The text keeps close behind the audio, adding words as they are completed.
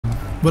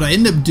what I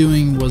ended up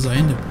doing was I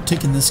ended up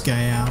taking this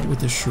guy out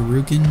with a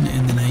shuriken,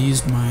 and then I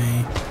used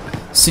my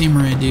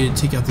samurai dude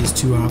to take out these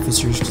two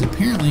officers, because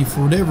apparently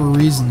for whatever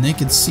reason they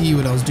could see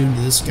what I was doing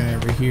to this guy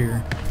over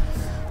here.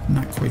 I'm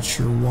not quite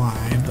sure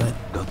why, but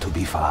got to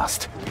be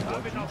fast.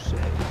 I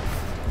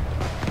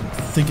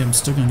think I'm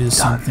still gonna do the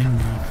same thing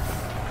now.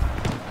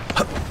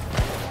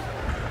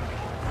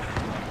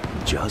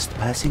 Just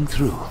passing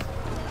through,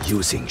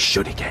 using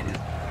shuriken.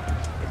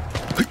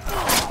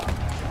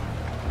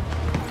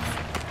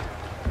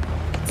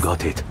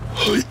 Got it.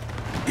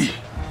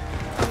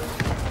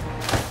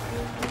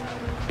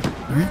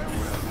 Alright.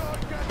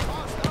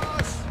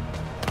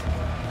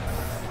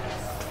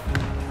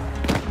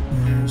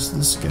 There's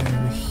this guy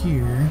over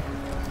here.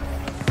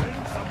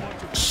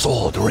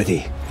 Sword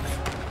ready.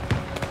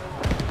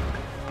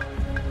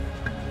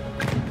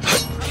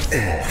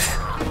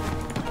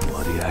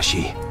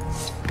 Wariashi.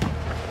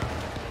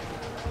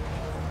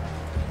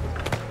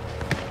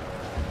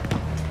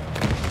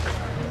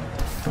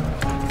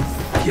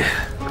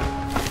 Yeah.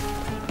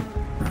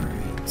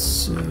 Alright,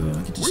 so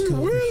I could just go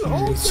over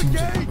here. It seems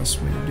like the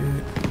best way to do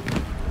it.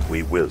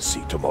 We will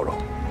see tomorrow.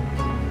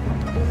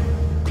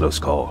 Close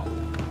call.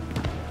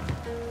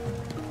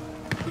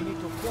 We need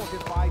to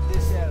fortify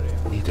this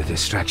area. Need a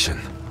distraction.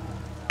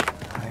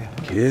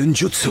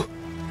 Genjutsu.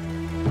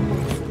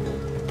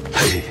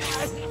 Hey.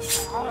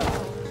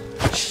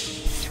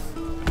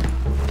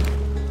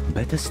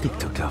 Better stick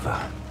to cover.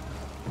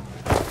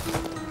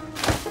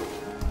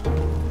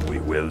 We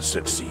will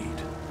succeed.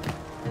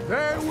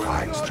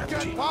 Fine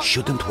strategy.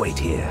 Shouldn't wait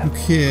here.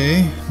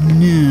 Okay,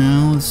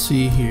 now let's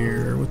see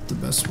here what the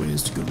best way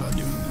is to go about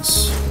doing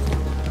this.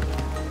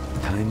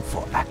 Time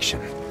for action.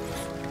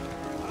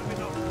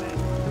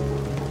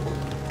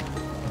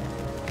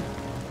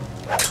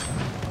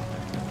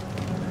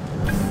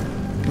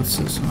 What's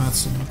this? Oh,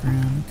 that's on the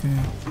ground, okay.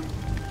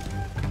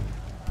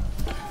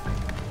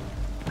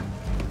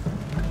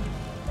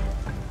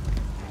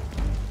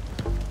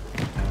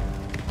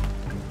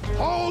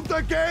 Hold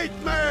the gate,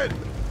 men!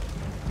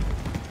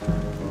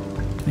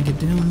 Can I get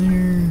down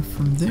there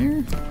from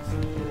there?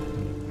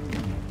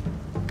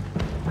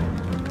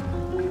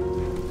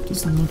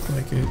 Doesn't look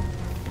like it.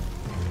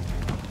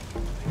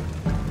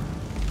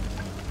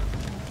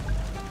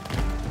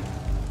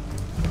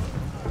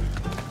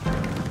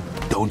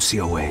 Don't see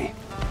a way.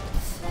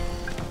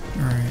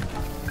 Alright.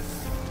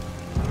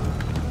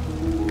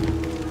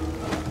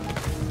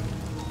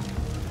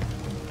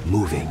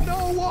 Moving.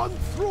 No one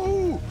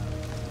through!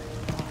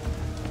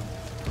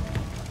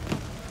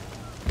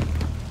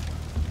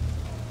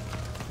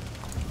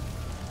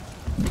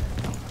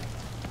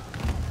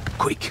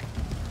 Quick.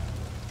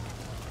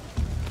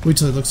 Wait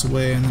till it looks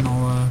away and then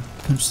I'll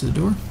punch through the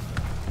door.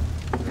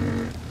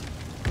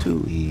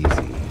 Too easy.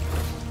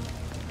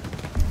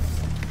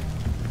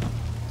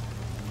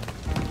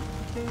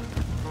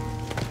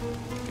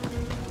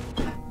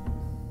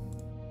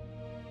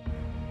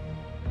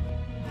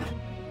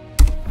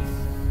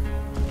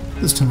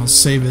 This time I'll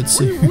save it.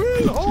 So. We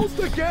will hold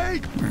the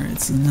gate! Alright,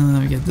 so now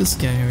that we get this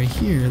guy over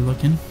here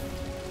looking.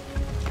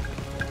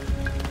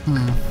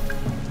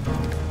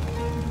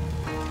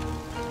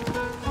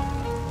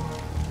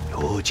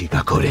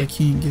 I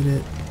can't get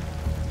it.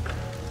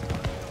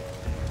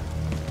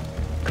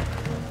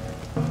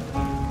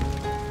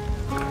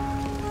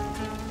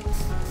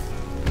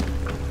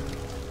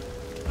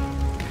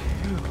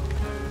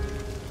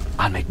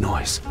 I'll make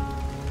noise.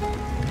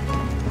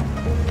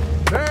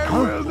 They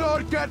will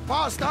not get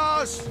past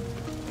us!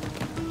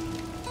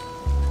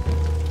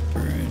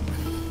 Alright.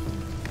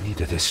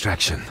 Need a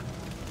distraction.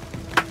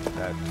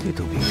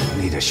 It'll be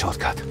need a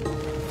shortcut.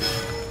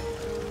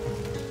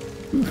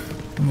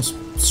 Almost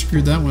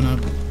screwed that one up.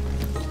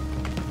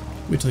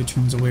 Wait till he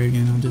turns away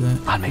again, I'll do that.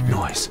 I'll make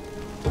noise.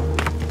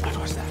 What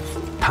was that?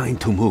 Time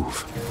to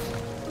move.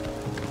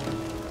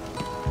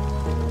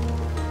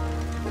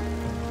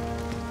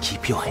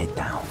 Keep your head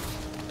down.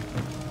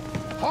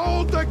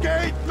 Hold the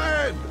gate,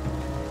 men!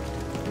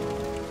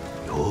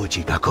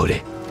 Yoji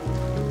Gakore.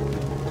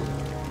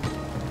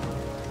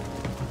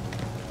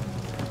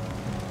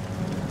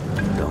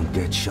 Don't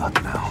get shot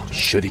now.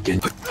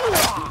 Shuriken.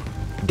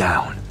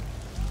 Down.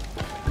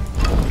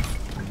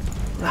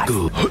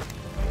 Good.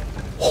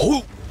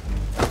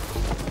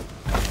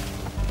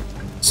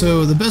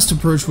 So the best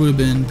approach would have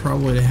been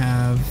probably to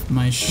have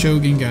my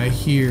Shogun guy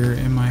here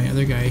and my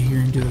other guy here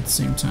and do it at the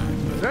same time.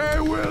 But They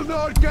will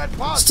not get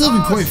past still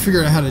haven't us! quite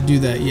figured out how to do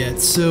that yet,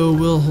 so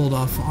we'll hold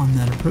off on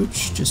that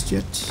approach just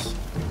yet.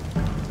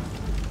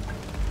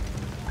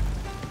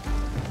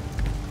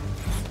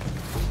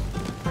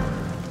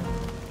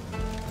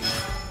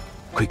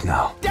 Quick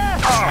now.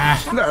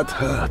 That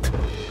hurt.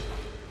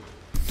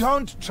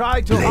 Don't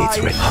try to Blades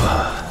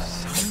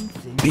hide.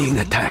 ready. Being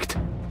attacked.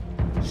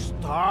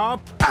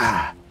 Stop.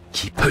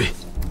 Keep it.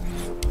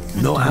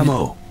 No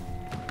ammo.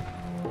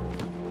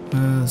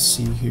 Let's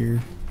see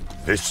here.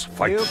 This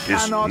fight You is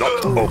cannot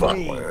not fool over.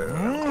 me.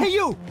 Hey,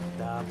 you!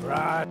 The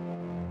brat.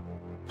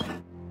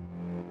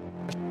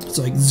 It's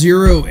like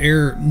zero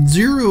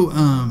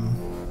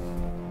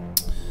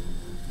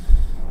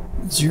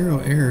 0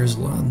 errors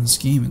allowed in this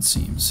game, it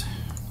seems.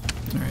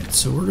 Alright,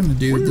 so we're gonna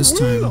do it this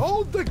time.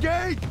 Hold the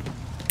gate.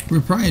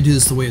 We'll probably do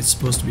this the way it's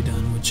supposed to be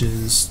done, which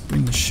is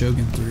bring the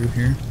Shogun through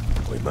here.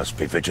 We must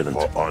be vigilant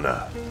for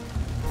honor.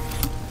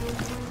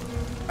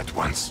 At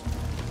once.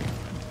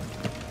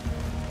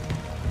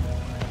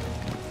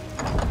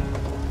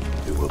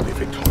 We will be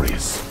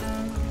victorious.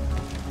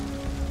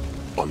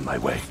 On my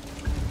way.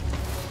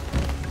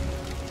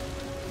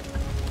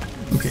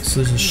 Okay,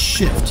 so there's a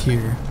shift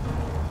here.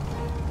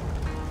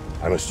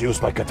 I must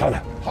use my katana.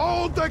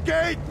 Hold the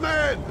gate,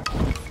 men.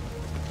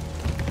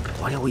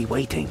 Why are we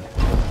waiting?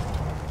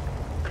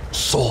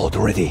 Sword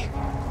ready.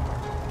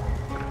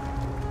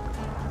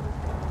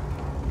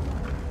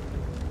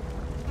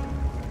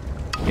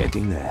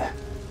 Getting there.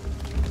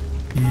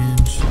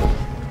 And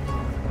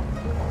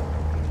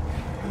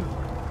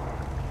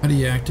how do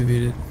you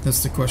activate it?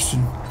 That's the question.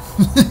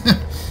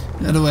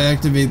 How do I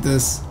activate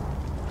this?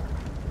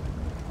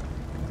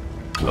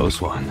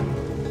 Close one.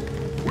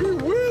 We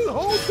will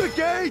hold the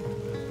gate.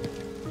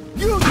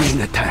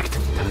 Being attacked.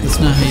 That's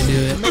not how you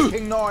do it.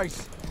 Making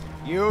noise.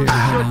 You Here,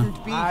 hold on.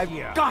 shouldn't be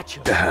here. Gotcha.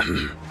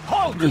 Damn.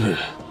 Hold.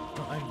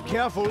 I'm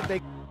careful. They.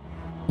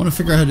 I want to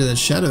figure out how to do that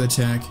shadow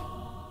attack.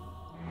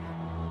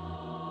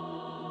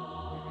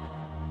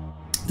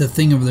 The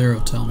thing over there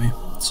will tell me.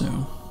 So,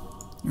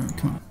 alright,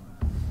 come on.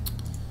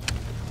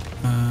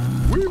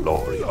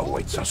 Glory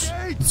awaits us.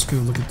 Let's go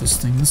look at this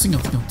thing. This thing I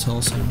think will tell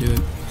us how to do it.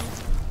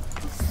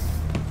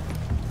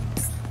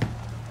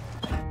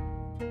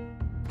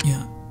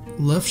 Yeah,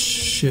 left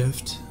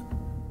shift.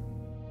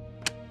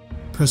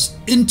 Press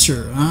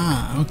enter.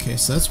 Ah, okay,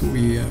 so that's what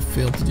we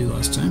failed to do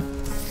last time.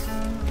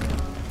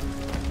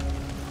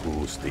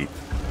 Who's deep?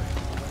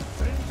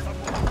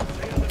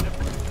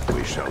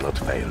 We shall not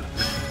fail.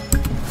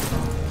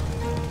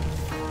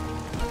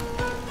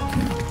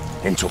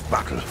 Into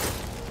battle.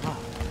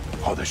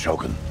 For the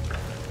Shogun.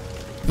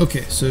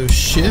 Okay, so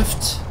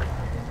shift,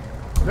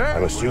 I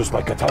must use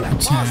my katana.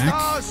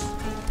 attack,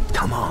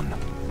 Come on.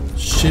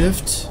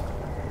 shift,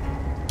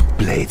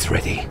 Blades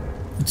ready.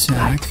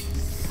 attack,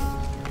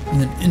 and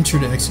then enter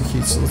to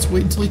execute. So let's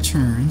wait until he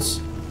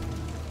turns.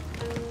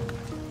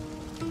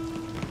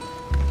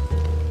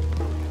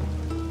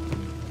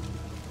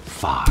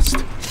 Fast.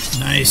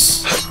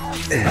 Nice.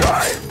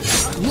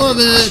 Love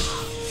it.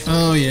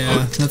 Oh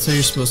yeah, that's how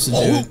you're supposed to do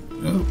it.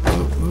 Oh,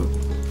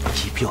 oh, oh.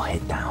 Keep your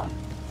head down.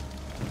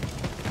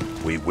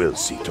 We will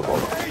see tomorrow.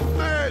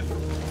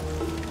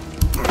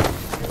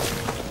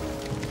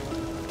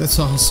 That's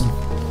awesome.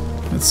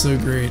 That's so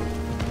great.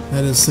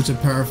 That is such a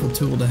powerful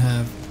tool to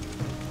have.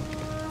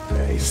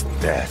 Face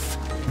death.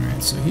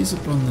 Alright, so he's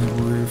up on the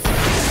roof.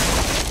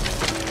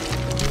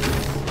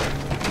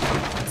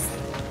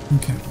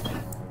 Okay.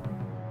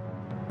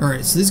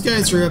 Alright, so these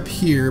guys are up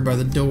here by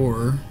the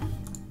door.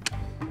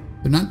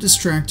 They're not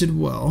distracted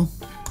well.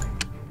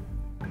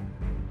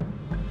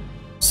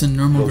 Send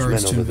normal Those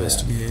guards men to over there,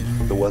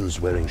 investigate. the ones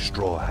wearing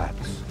straw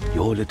hats.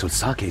 Your little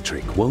sake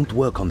trick won't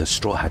work on the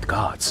Straw Hat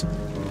guards.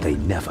 They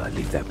never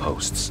leave their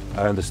posts.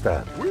 I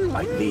understand.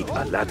 I need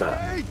a ladder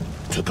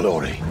to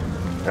glory.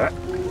 Let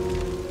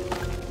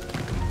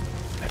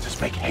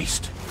us make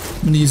haste.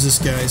 I'm gonna use this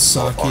guy's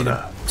sake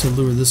honor. to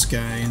lure this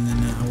guy, and then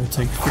we'll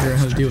figure out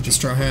how to deal with the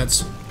straw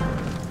hats.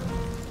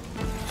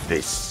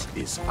 This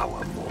is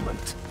our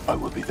moment. I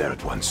will be there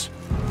at once.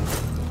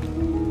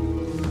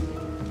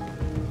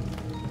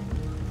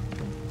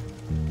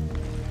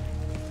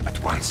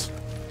 At once.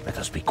 Let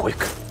us be quick.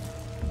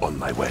 On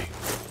my way.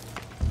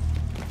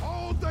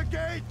 Hold the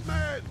gate,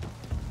 men.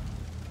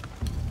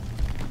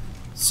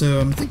 So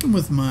I'm thinking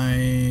with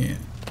my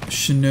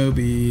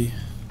shinobi,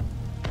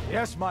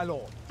 Yes, my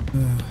lord.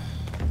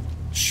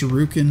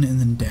 shuriken, and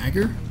then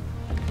dagger.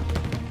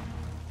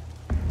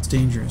 It's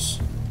dangerous.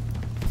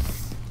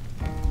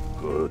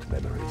 Good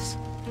memories.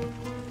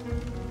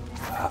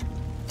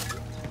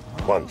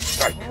 One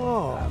strike.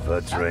 Have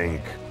a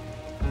drink.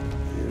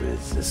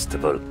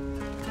 Irresistible.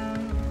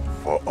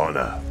 For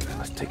honor. We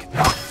must take it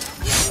now.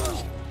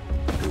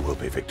 We will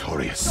be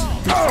victorious.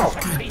 God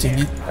dang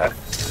it.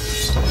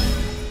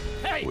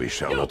 We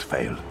shall not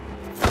fail.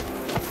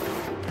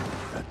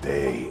 The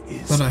day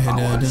is Thought I had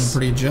done a ours.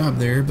 pretty good job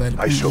there, but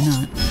I shall.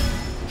 apparently not.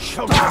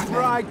 Stop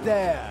right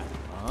there.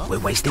 We're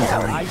wasting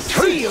time. I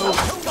see you.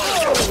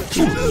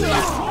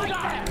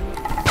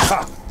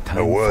 Ha!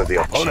 A worthy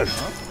opponent.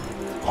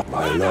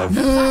 My love.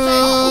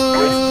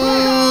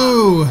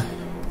 No!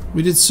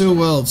 We did so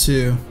well,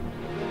 too.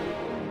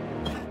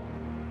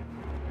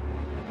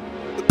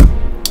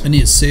 I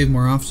need to save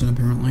more often,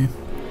 apparently.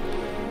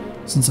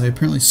 Since I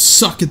apparently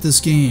suck at this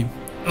game.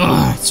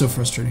 Ugh, it's so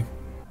frustrating.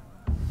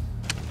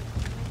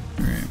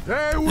 Alright.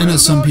 I know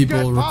some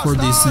people record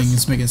these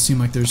things, make it seem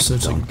like they're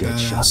such like Don't get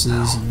shot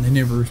badasses, and they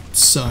never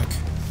suck.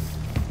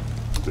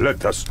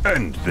 Let us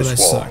end But this I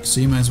war. suck,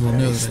 so you might as well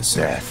know Face that I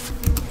suck.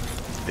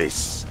 death.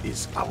 This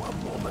is our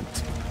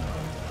moment.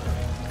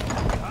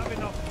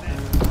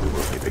 We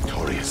will be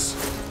victorious.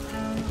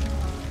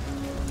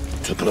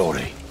 To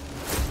glory.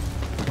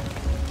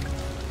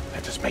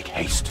 Let us make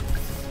haste.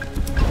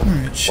 Alright,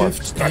 One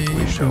shift strike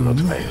we A, shall not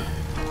boom. fail.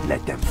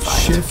 Let them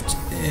fight. Shift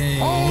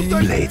A.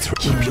 Blade through.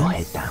 Keep your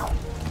head down.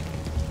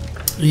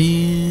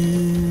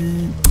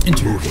 And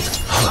enter. Move it.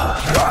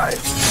 Right.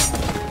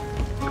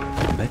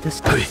 Better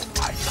stay.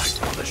 I fight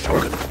for the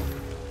Shogun.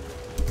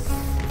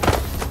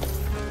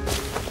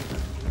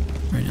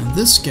 Right now,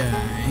 this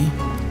guy.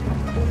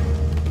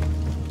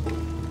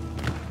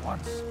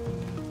 Once.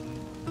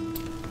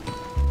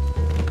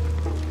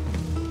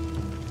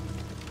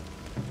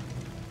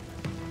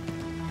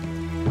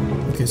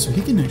 Okay, so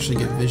he can actually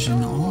get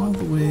vision all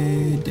the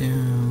way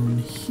down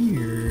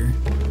here.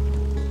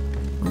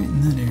 Right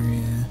in that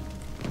area.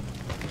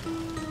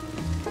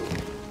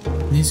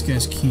 These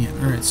guys can't.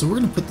 Alright, so we're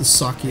going to put the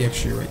Sake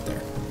extra right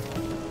there.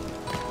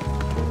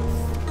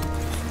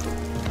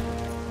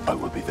 I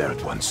will be there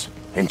at once.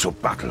 Into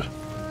battle.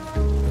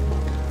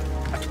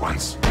 At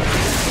once.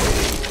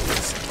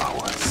 It's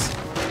ours.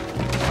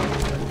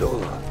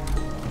 Pandora.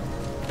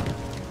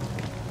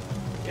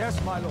 Yes,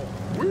 my lord.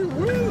 We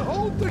will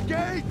hold the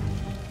gate.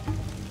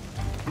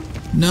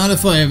 Not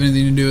if I have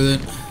anything to do with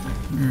it.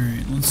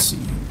 Alright, let's see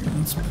here.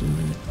 Let's put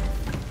it.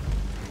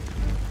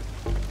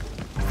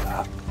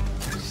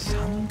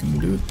 Can we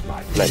do it?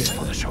 Blade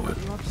for the Shogun.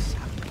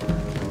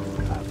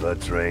 Have a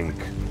drink.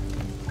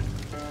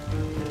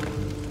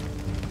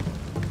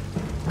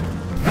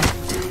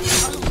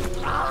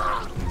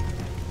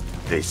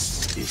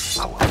 This is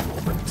our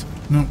moment.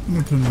 No, I'm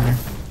gonna put him there.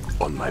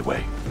 On my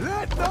way.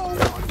 Let no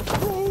one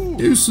through.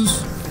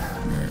 Deuces.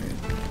 Alright.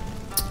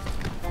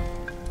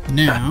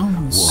 Now,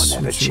 let's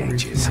War never switch over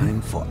changes. here.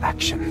 Time for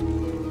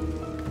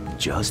action.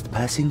 Just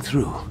passing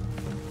through.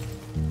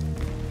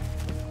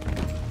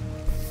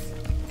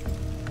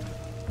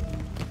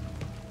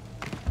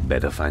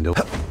 Better find a...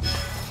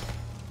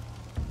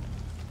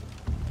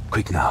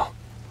 Quick now.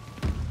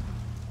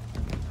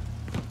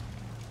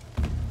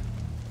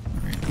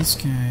 Alright, this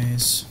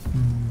guy's...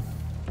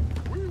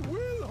 We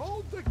will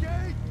hold the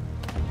gate.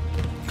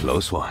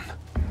 Close one.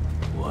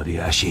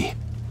 Wariashi.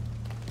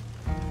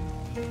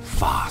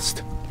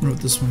 Fast. I wonder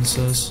what this one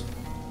says.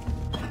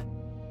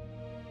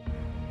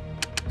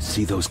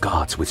 See those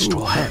guards with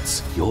straw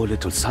hats? Your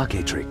little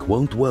sake trick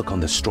won't work on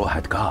the straw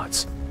hat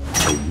guards.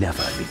 They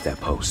never leave their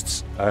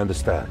posts. I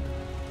understand.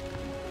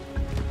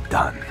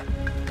 Done.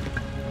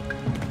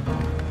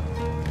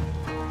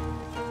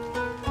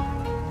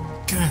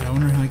 God, I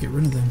wonder how I get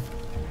rid of them.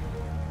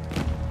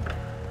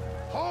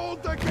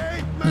 Hold the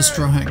gate, man. The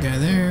straw hat guy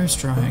there,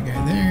 straw hat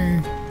guy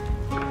there.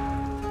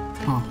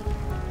 Huh.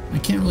 I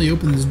can't really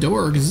open this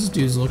door because this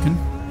dude's looking.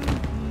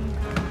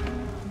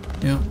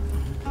 Yep.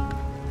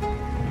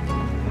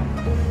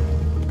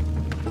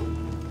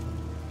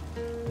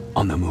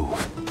 On the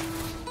move.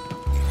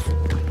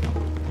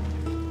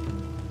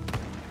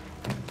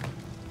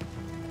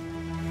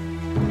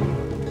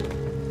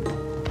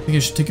 I think I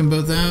should take them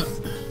both out.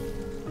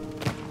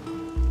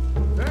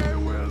 They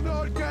will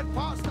not get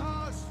past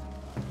us.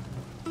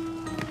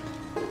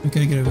 We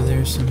gotta get over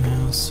there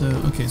somehow. So,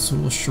 okay, so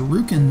we'll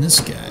shuriken this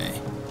guy.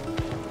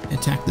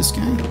 Attack this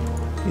guy?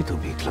 It'll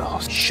be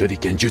close.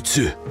 Shuriken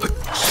jutsu.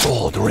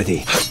 Sword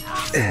ready.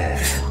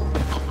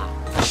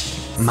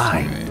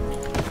 Mine.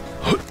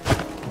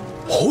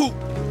 Alright.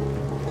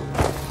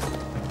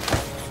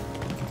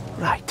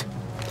 Right.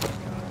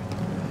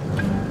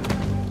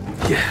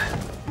 Yeah.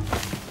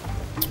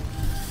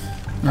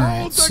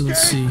 Alright, so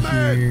let's see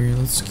here.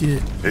 Let's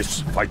get...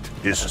 This fight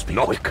is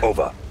not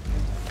over.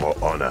 For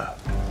honor.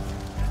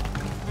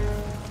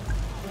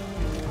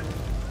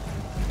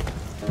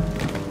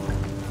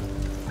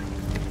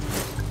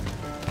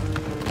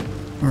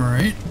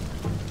 Alright.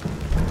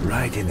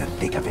 Right in the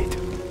thick of it.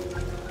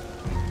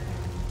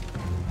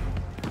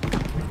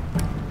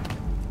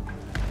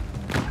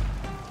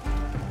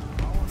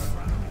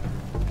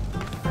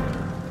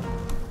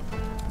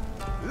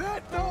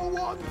 Let no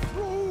one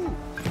through.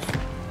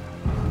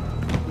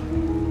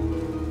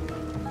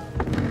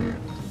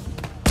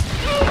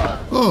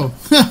 Oh!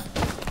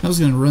 I was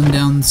gonna run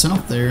down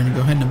south there and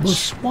go hide in a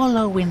bush.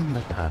 Swallow in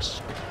the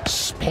tusk.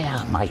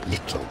 Spare my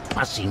little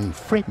buzzing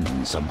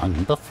friends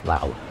among the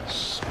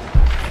flowers.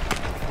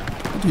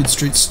 Dude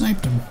straight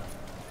sniped him.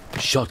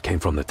 Shot came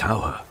from the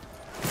tower.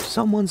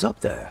 Someone's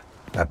up there.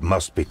 That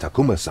must be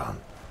Takuma-san,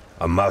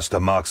 a master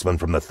marksman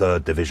from the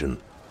 3rd Division.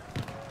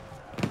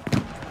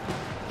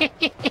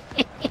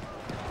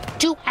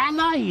 Do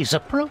allies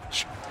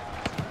approach?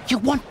 You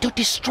want to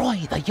destroy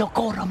the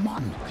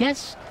Yogoramon,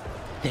 yes?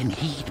 Then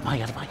heed my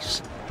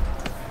advice.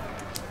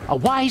 A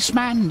wise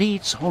man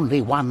needs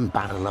only one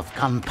barrel of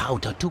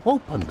gunpowder to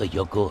open the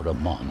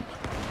Yogoramon.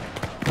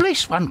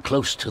 Place one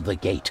close to the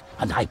gate,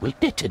 and I will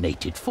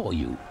detonate it for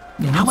you.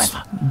 Yeah,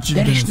 However,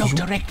 there is no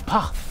beneficial. direct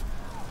path.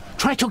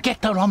 Try to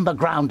get there on the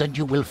ground, and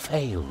you will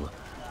fail.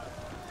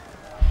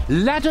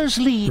 Ladders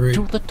lead Great.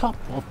 to the top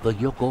of the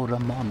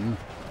Yogoramon.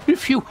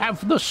 If you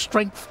have the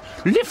strength,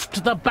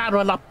 lift the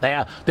barrel up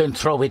there, then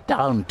throw it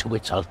down to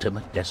its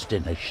ultimate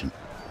destination.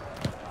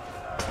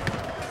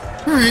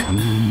 Alright.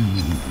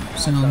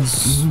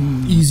 Sounds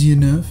easy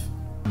enough.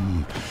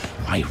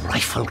 My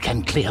rifle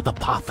can clear the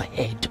path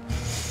ahead.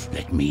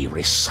 Let me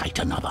recite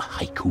another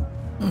haiku.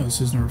 Oh,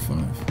 this is number 5.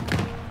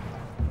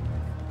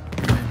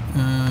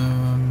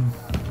 Alright,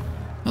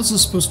 how's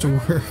this supposed to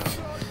work?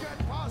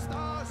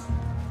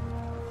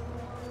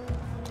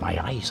 My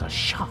eyes are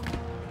sharp.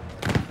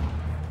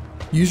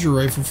 Use your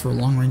rifle for a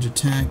long-range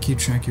attack. Keep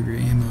track of your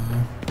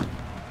ammo.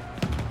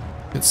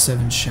 Got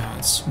 7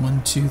 shots.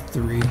 1, 2,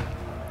 3.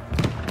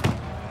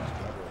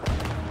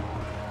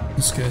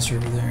 These guys are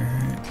over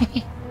there.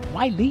 Right?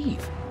 Why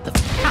leave?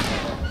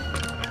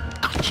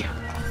 Gotcha.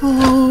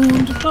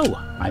 Oh,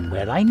 I'm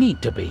where I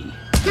need to be.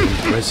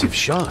 Impressive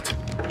shot.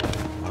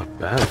 Not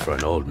bad for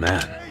an old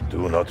man.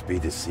 Do not be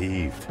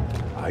deceived.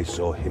 I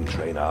saw him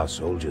train our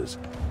soldiers.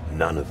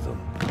 None of them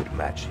could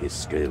match his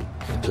skill.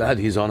 Glad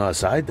he's on our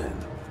side then.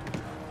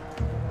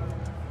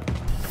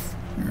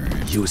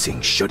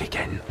 Using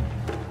shuriken.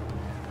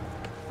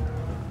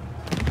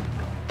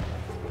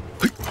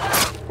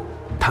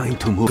 Time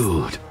to move.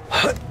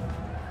 Good.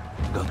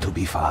 Got to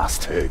be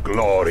fast. A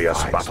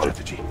glorious battle.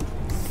 strategy.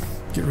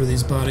 Get rid of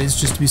these bodies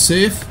just to be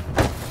safe.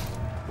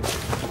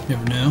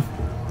 Never know.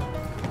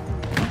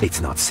 It's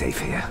not safe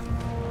here.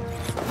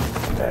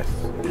 Death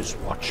is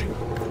watching.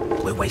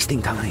 We're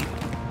wasting time.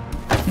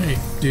 Hey,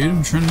 dude,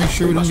 I'm trying to make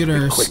sure we don't must get be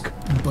our quick.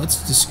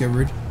 butts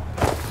discovered.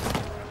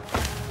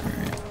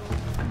 Alright.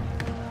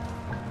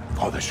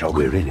 For the Shogun.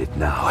 We're in it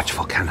now. Watch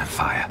for cannon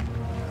fire.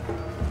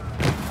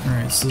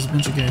 Alright, so there's a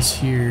bunch of guys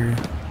here.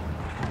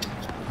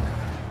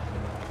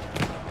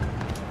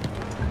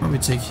 Probably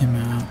take him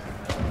out.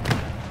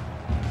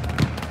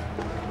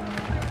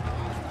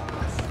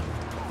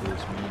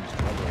 This means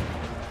trouble.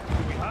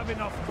 Do we have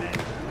enough men?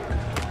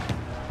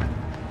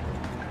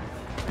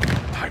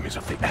 Time is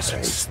of the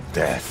essence.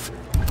 Death.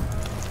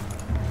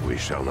 We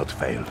shall not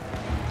fail.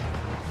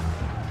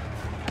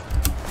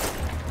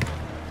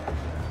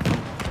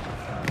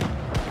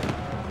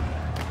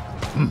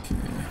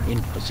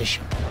 In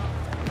position.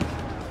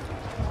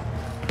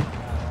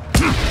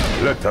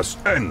 Let us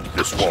end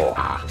this war.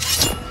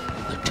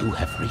 The two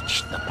have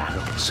reached the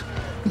barrels.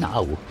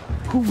 Now,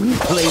 who will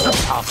play the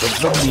part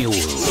of the mule?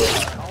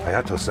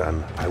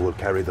 Hayato-san, I will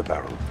carry the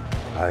barrel.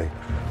 I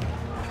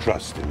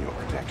trust in your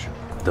protection.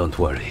 Don't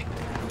worry.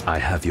 I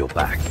have your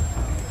back.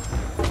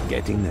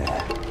 Getting there.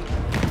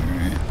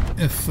 Alright,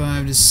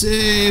 F5 to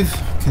save,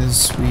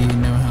 because we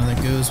know how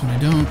that goes when I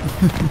don't.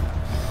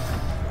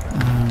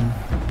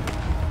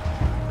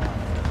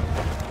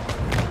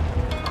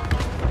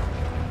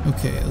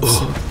 Okay, let's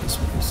see what this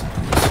one is.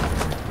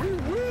 We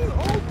will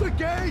hold the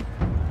gate!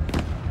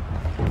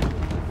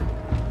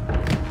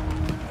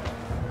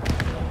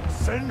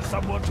 Send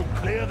someone to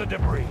clear the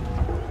debris.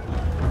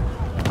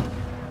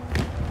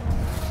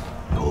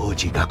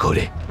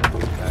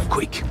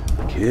 Quick.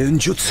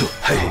 Kenjutsu.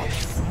 Hey.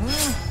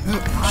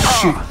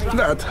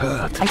 That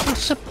hurt. I will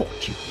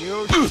support you.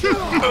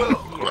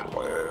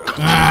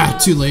 Ah,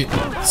 too late.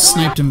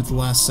 Sniped him at the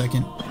last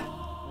second.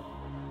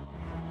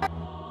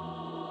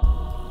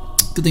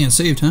 Good thing I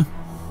saved, huh?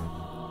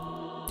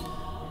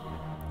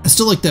 I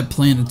still like that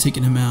plan of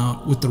taking him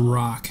out with the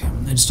rock.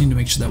 I just need to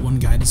make sure that one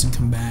guy doesn't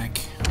come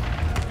back.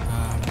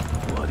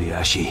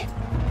 Wariashi.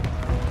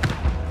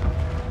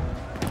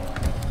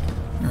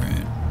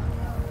 Alright.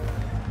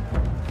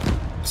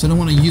 So I don't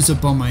want to use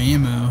up all my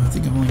ammo. I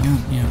think I've only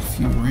got, a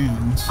few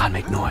rounds. I'll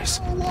make noise.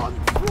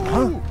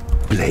 Huh?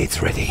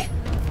 Blades ready.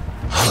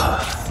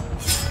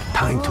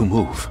 Time to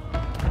move.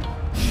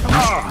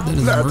 That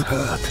doesn't work.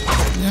 Hurt.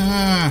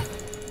 Ah!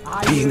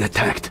 Being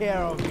attacked.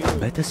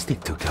 Better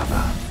stick to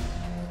cover.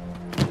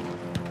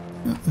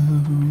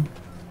 Uh-oh.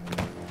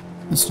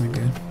 That's not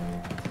good.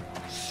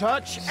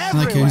 Search I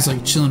like how he's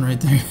like chilling right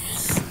there.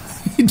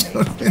 You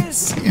don't even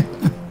see him.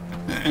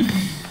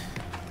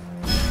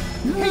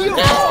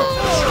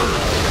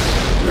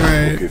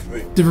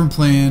 Alright, different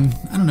plan.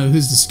 I don't know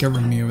who's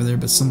discovering me over there,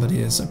 but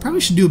somebody is. I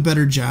probably should do a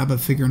better job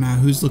of figuring out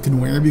who's looking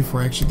where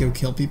before I actually go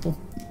kill people.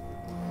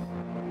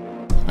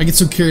 I get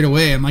so carried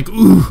away, I'm like,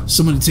 ooh,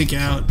 someone to take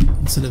out,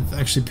 instead of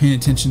actually paying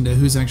attention to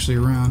who's actually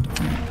around.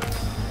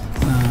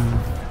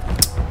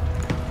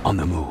 On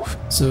the move.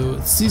 So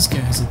it's these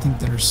guys, I think,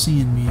 that are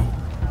seeing me.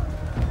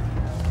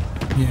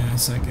 Yeah,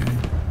 it's that guy.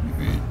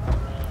 Alright.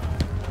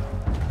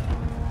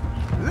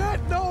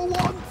 Let no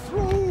one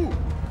through!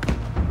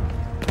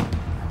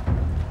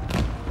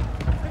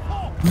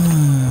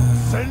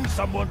 Send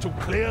someone to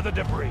clear the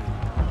debris.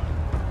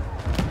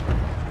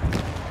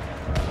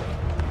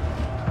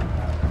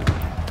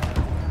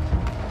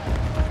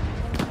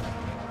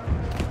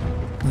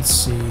 Let's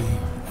see.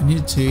 I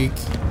need to take...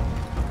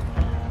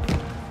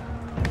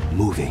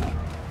 Moving. I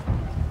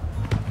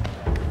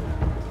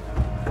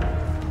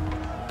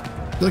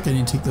feel like I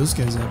need to take those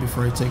guys out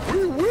before I take...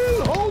 We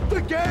will hold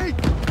the gate!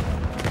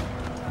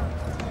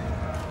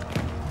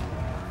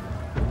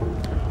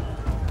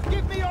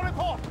 Give me your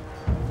report!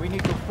 We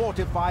need to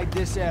fortify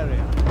this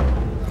area.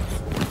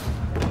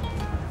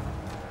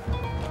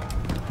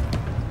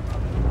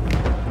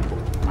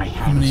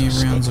 How many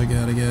rounds I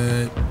got? I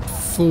got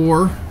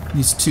 4.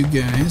 These 2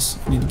 guys.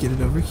 I need to get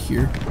it over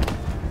here.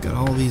 Got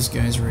all these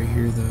guys right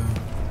here, though.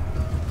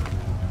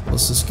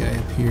 Plus this guy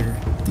up here.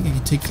 I think I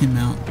can take him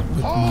out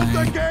with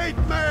my gate,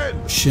 man!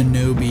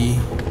 shinobi,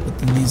 but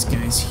then these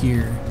guys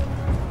here.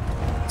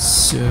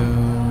 So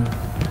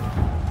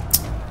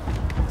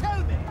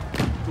Tell me,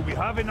 do we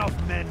have enough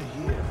men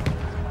here?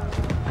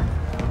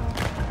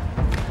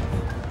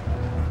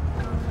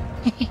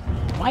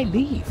 Why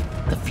leave?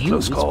 The view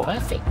Close is call.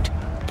 perfect.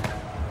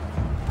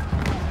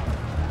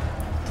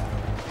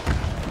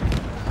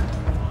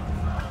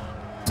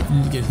 I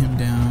need to get him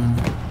down.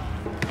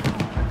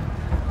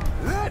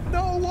 Let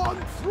no one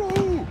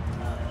through!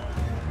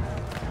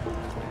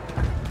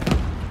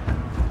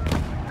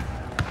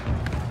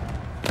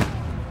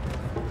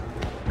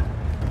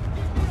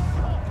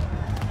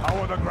 How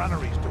are the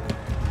granaries doing?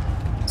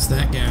 It's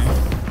that guy.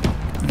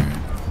 Alright.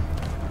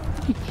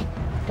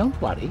 Don't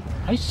worry,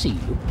 I see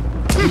you.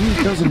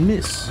 He doesn't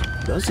miss,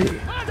 does he?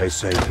 They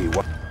say he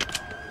wa-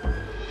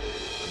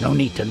 No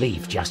need to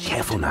leave just yet.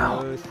 Careful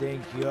now. You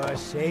think you're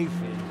safe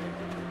in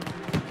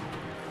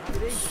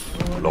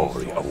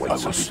Glory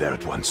awaits us. I will be there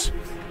at once.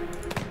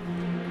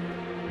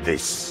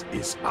 This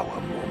is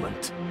our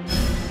moment.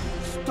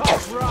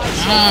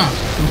 Ah!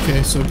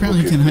 Okay, so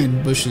apparently you can hide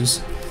in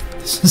bushes.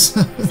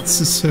 This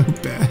is so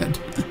bad.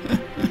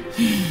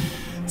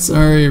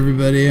 Sorry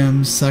everybody,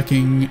 I'm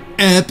sucking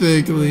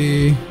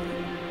epically.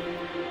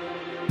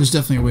 There's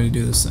definitely a way to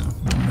do this though.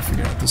 I'm gonna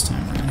figure it out this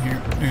time around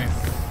here. Alright.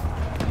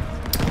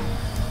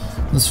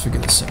 Let's figure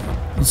this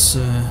out.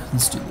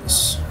 Let's do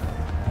this.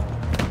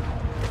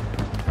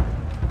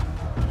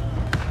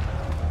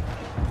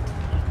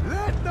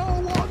 Let no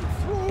one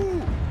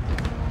through!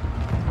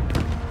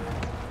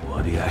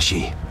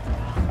 Wariashi.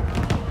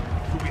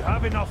 Do we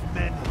have enough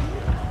men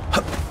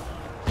here?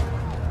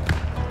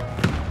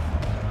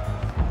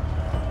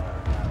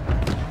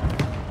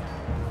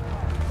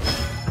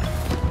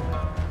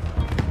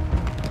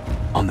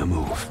 On the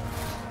move.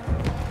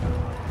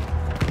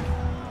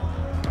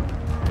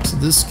 So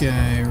this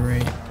guy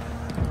right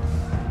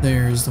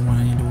there is the one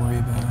I need to worry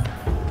about.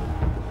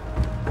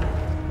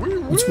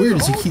 What's weird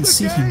is you can't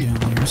see him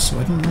down there, so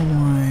I don't know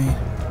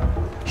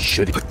why.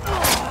 Should it?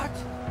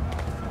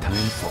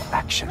 Time for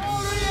action.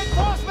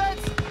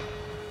 Reinforcements!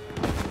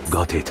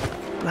 Got it.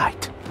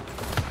 Right.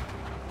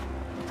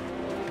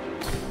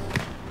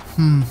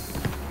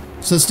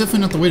 So it's definitely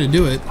not the way to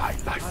do it. My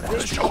life Are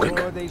was they Shogun.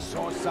 sure they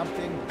saw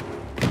something?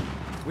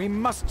 We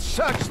must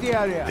search the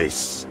area.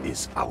 This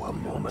is our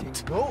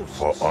moment. Ghosts.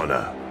 For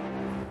honor.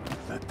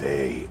 The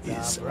day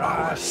is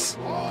ours.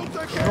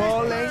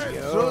 Crawling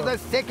through the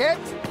thicket?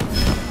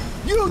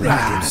 You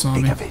Right. Saw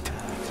Think me. of it.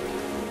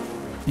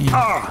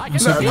 Yeah, I'm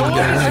sorry about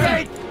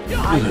that.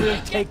 I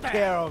will take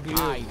care of you.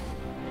 Alright.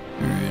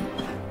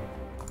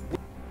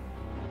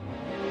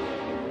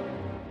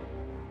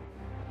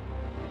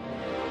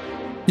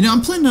 You know,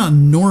 I'm playing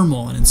on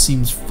normal and it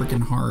seems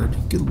freaking hard.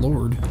 Good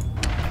lord.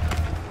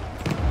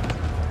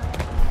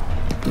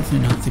 Definitely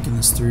not thinking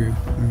this through.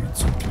 Alright,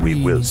 so We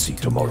three will needs see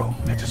to come tomorrow. down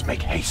Let here. us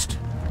make haste.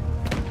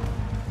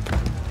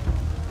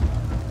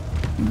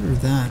 I wonder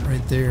if that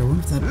right there. I wonder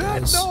if that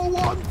does.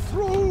 one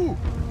through!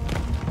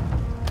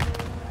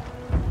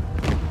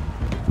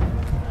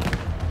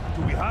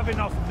 Do we have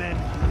enough men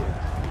here?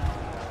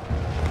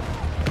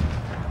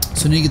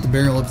 So I need to get the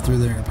barrel up through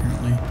there,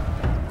 apparently.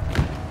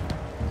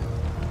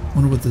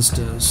 Wonder what this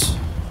does.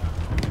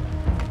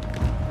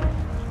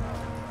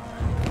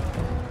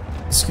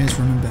 This guy's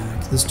running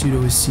back. This dude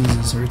always sees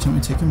us every time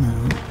we take him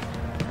out.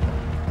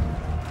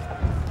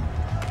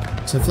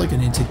 So I feel like I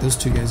need to take those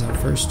two guys out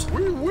first.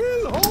 We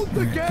will hold the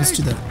Alright, let's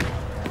do that.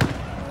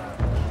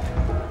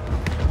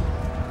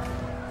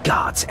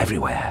 Guards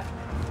everywhere.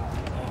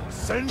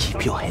 Send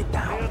Keep your head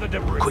clear down. the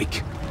debris.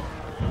 Quick.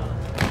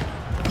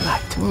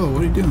 Right. Whoa,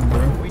 what are you doing,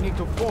 bro? We need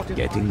to fortify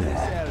Getting this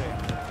there. area.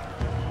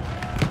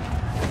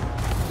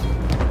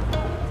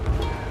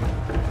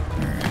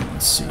 Alright,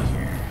 let's see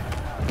here.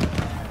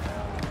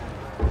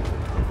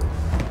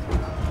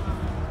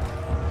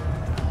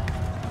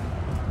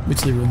 Wait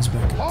till he runs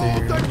back up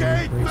there. the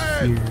gate, right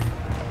man!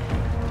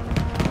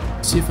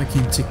 here. See if I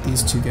can't take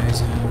these two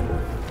guys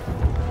out.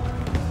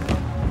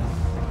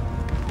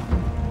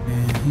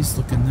 And he's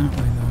looking that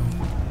way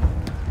though.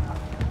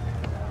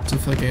 So I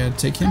feel like I gotta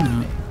take him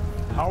out.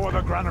 How are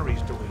the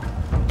granaries doing?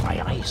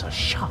 My eyes are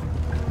sharp.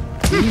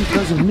 He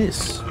doesn't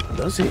miss,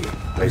 does he?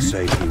 They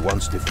say he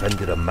once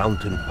defended a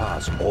mountain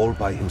pass all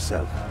by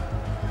himself.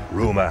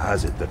 Rumor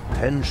has it that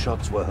 10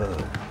 shots were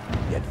heard,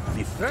 yet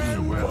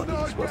 15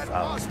 bodies were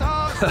found.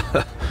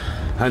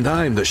 And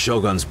I'm the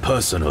Shogun's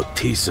personal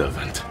tea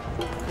servant.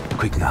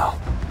 Quick now.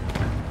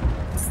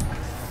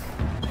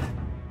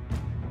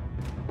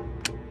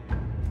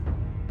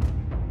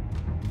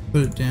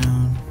 Put it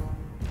down.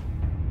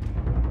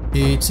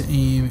 A to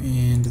aim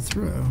and to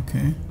throw,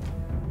 okay.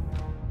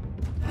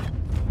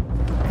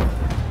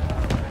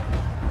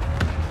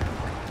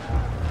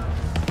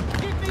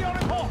 Give me your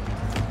report.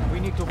 We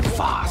need to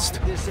Fast.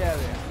 fortify this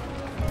area.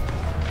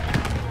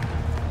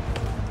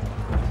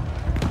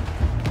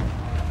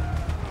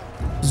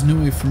 There's no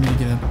way for me to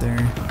get up there.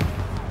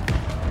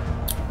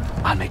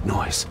 I'll make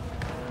noise.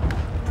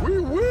 We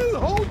will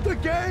hold the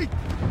gate!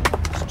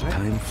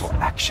 Time for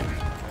action.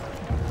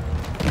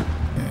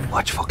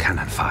 Watch for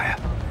cannon fire.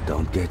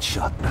 Don't get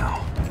shot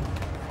now.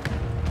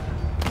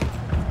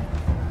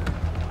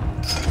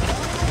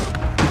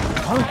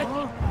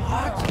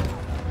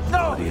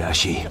 No!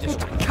 Oriashi.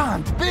 It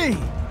can't be!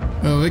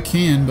 Oh, it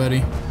can,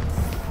 buddy.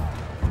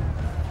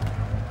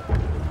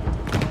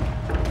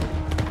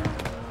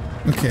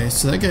 Okay,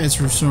 so that guy's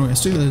restoring. I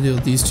still gotta deal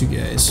with these two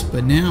guys,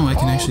 but now I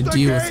can actually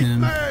deal with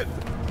him.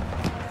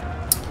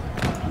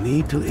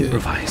 Need to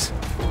improvise.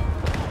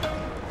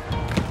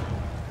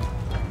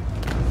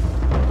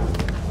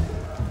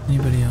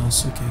 Anybody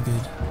else? Okay,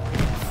 good.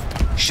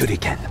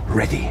 Shuriken,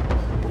 ready.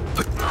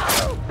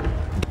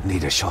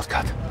 Need a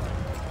shortcut.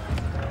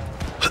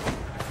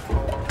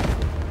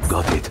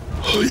 Got it.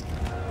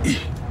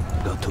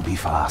 Got to be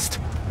fast.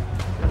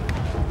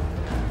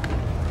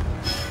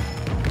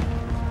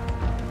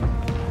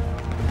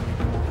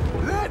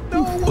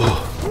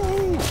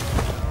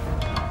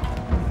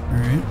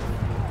 Alright.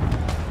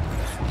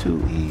 Too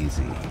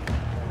easy.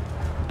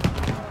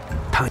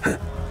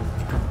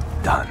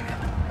 Done.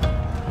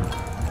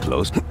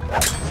 Close.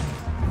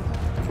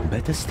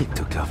 Better stick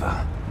to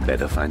cover.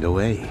 Better find a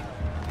way.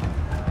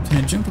 Can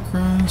I jump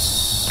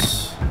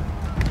across?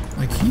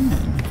 I can.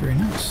 Very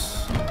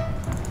nice.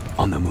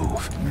 On the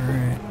move.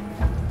 Alright.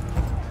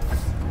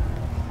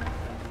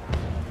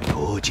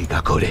 Toji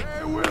Gakore.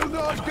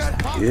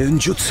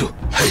 Genjutsu.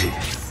 Hey.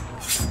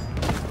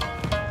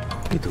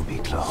 It'll be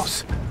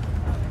close.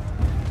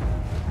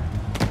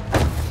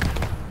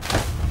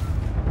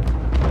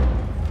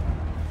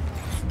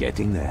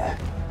 Getting there.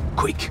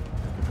 Quick.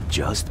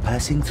 Just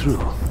passing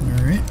through.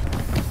 Alright.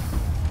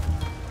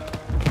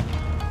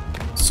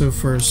 So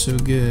far, so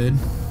good.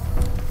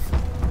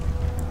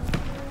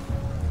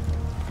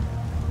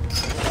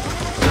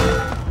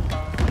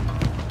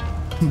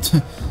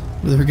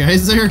 Were there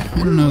guys there? I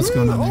don't know what's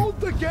going on there. Hold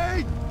the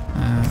gate!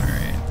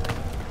 Alright.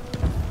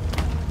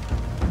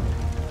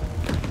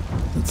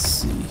 Let's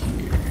see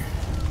here.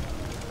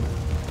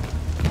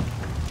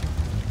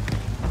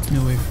 There's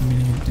no way for me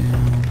to get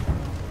down.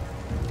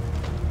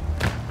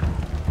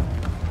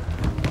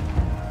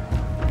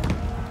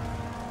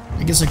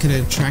 I guess I could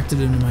have attracted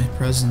him to my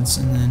presence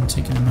and then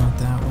taken him out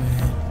that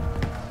way.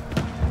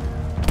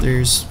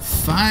 There's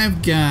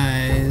 5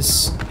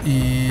 guys,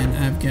 and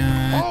I've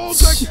got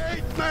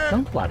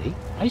Don't worry,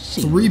 I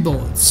see. 3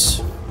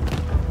 bullets.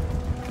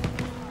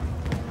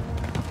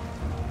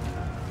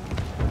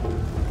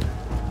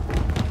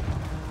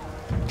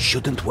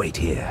 Shouldn't wait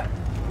here.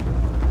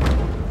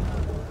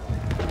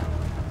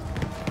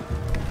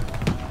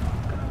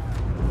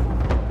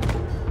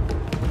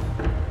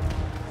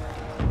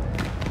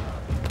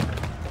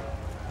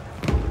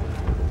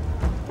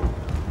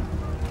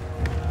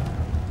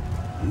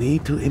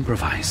 Need to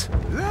improvise.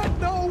 Let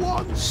no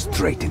one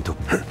Straight into...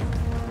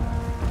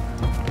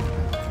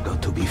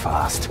 Got to be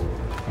fast.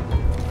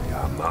 We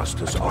are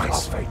masters of our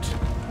fate.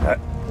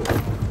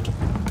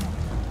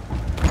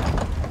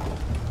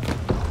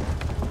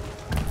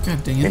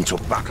 God dang it. Into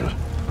battle.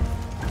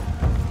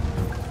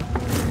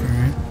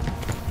 Alright.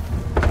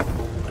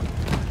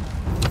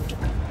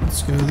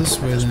 Let's go this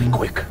way Let's be then.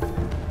 quick.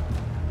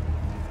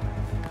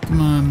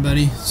 Come on,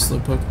 buddy.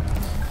 Slowpoke.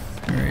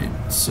 Alright,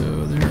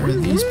 so there are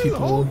these people.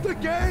 hold the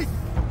gate!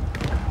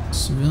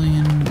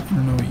 Civilian, I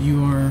don't know what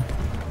you are.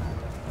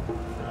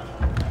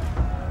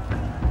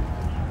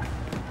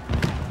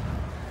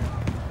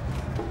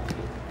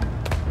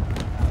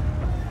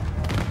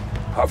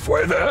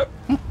 Halfway there.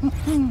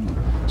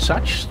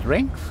 Such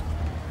strength.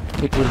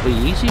 It will be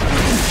easy for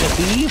him to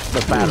heave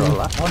the barrel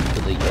up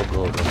onto the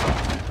Yogoro.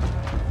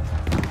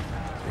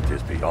 It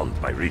is beyond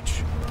my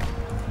reach.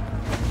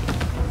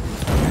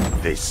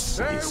 This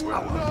is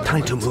our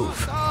time to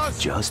move.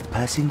 Just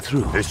passing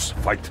through. This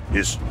fight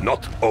is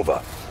not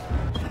over.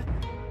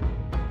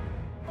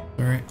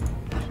 Alright.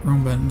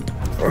 Wrong button.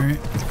 Alright.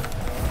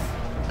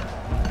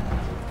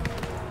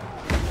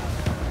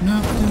 No,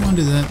 I didn't want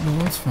to do that, but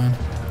that's fine.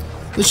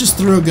 Let's just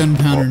throw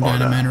gunpowder and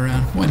dynamite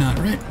around. Why not,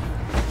 right?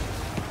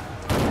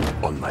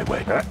 On my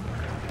way.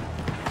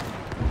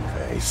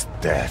 Face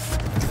death.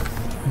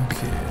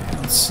 Okay,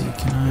 let's see.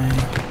 Can I...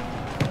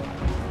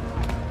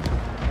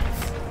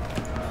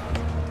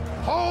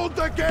 Hold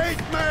the gate,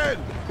 men!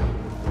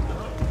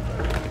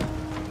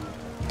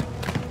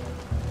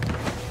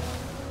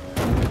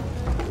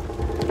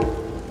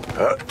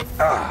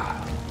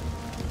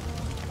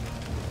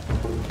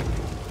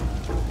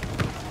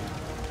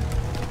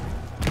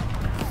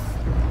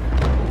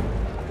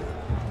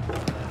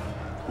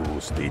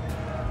 Who's deep?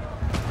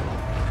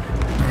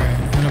 Alright,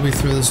 how do we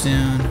throw this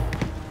down?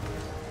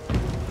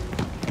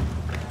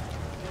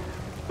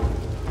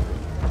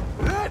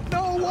 Let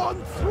no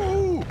one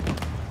through!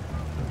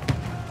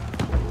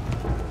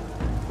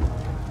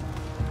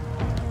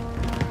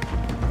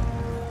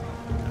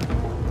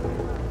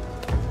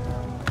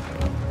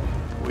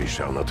 We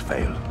shall not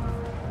fail.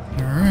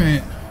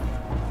 Alright.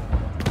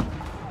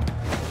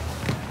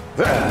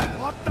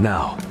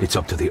 Now, it's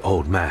up to the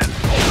old man.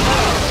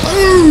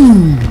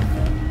 Boom!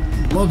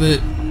 Love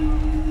it.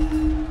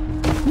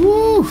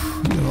 Woo! Whew!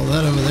 Got all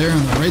that over there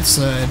on the right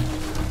side.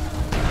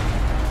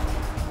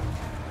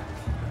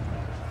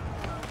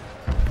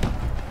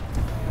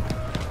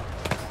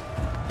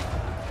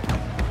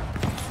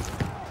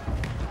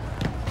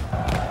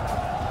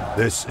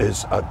 This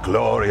is a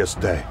glorious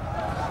day.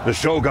 The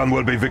Shogun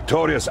will be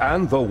victorious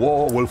and the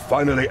war will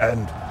finally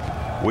end.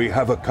 We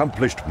have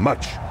accomplished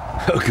much.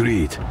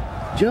 Agreed.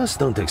 Just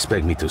don't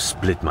expect me to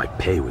split my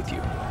pay with you.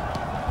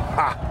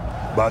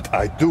 Ha! But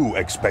I do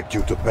expect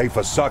you to pay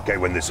for sake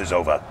when this is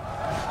over.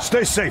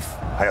 Stay safe,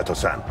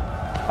 Hayato-san.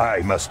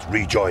 I must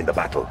rejoin the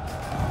battle.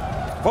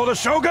 For the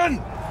Shogun!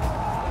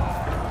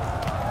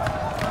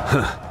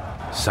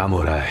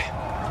 Samurai.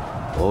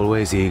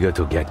 Always eager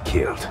to get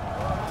killed.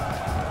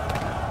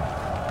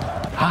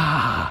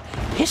 Ah,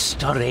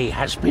 history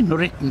has been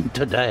written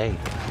today.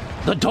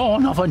 The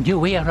dawn of a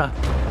new era.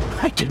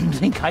 I didn't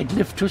think I'd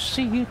live to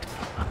see it.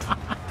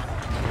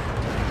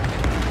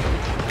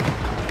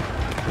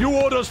 New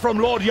orders from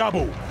Lord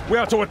Yabu. We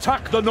are to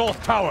attack the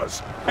North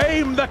Towers.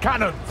 Aim the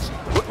cannons.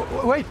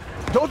 Wait,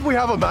 don't we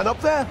have a man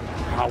up there?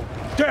 How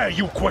dare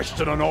you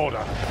question an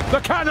order? The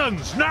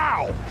cannons,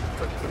 now!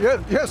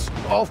 Yes,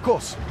 of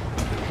course.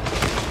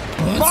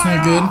 Well, that's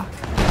not good.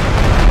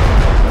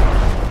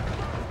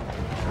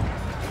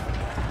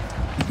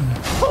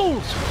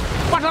 Fools!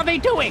 What are they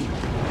doing?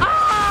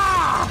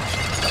 Ah!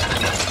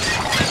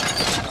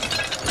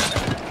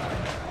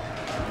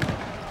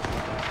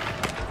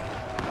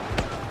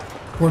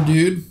 Poor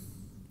dude.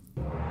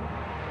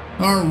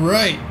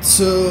 Alright,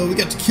 so we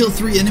got to kill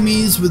 3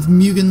 enemies with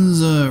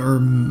Mugen's, or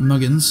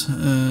Mugen's,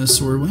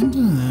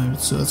 Swordwind,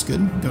 so that's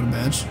good. Got a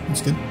badge,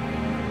 that's good.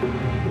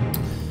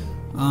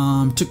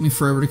 Took me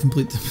forever to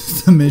complete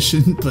the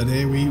mission, but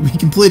hey, we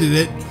completed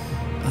it.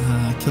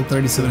 Killed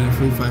 37 out of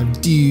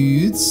 45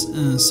 dudes,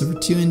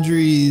 suffered 2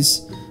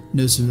 injuries,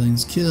 no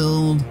civilians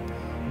killed,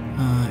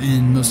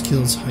 and most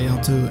kills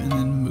Hayato and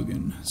then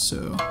Mugen,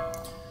 so,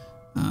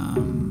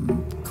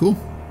 cool.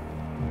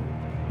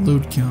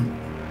 Load count.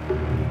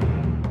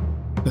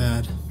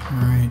 Bad.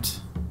 Alright.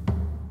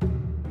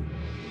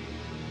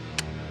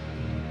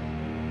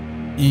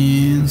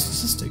 And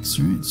statistics,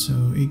 right?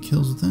 So 8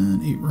 kills with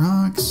that, 8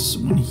 rocks,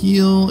 1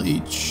 heal,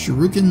 8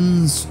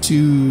 shurikens,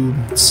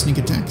 2 sneak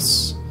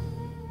attacks,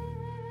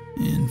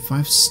 and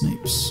 5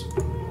 snipes.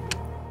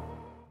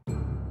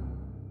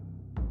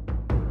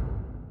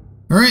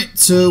 Alright,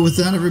 so with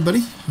that,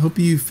 everybody, I hope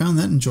you found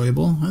that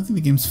enjoyable. I think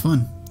the game's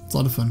fun. It's a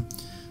lot of fun.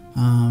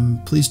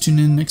 Please tune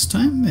in next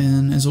time,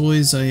 and as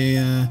always,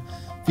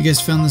 if you guys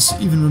found this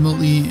even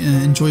remotely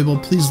enjoyable,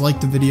 please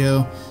like the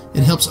video.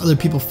 It helps other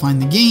people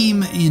find the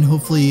game and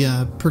hopefully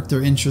perk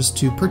their interest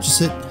to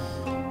purchase it.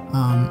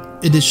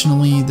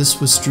 Additionally, this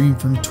was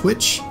streamed from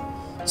Twitch,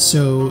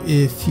 so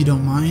if you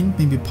don't mind,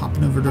 maybe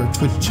popping over to our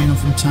Twitch channel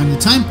from time to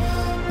time.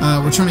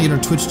 We're trying to get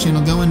our Twitch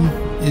channel going.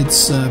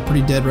 It's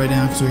pretty dead right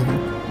now because we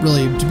haven't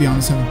really, to be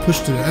honest, haven't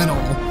pushed it at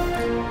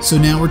all. So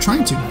now we're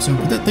trying to. So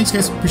with that, thanks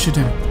guys, appreciate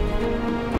your time.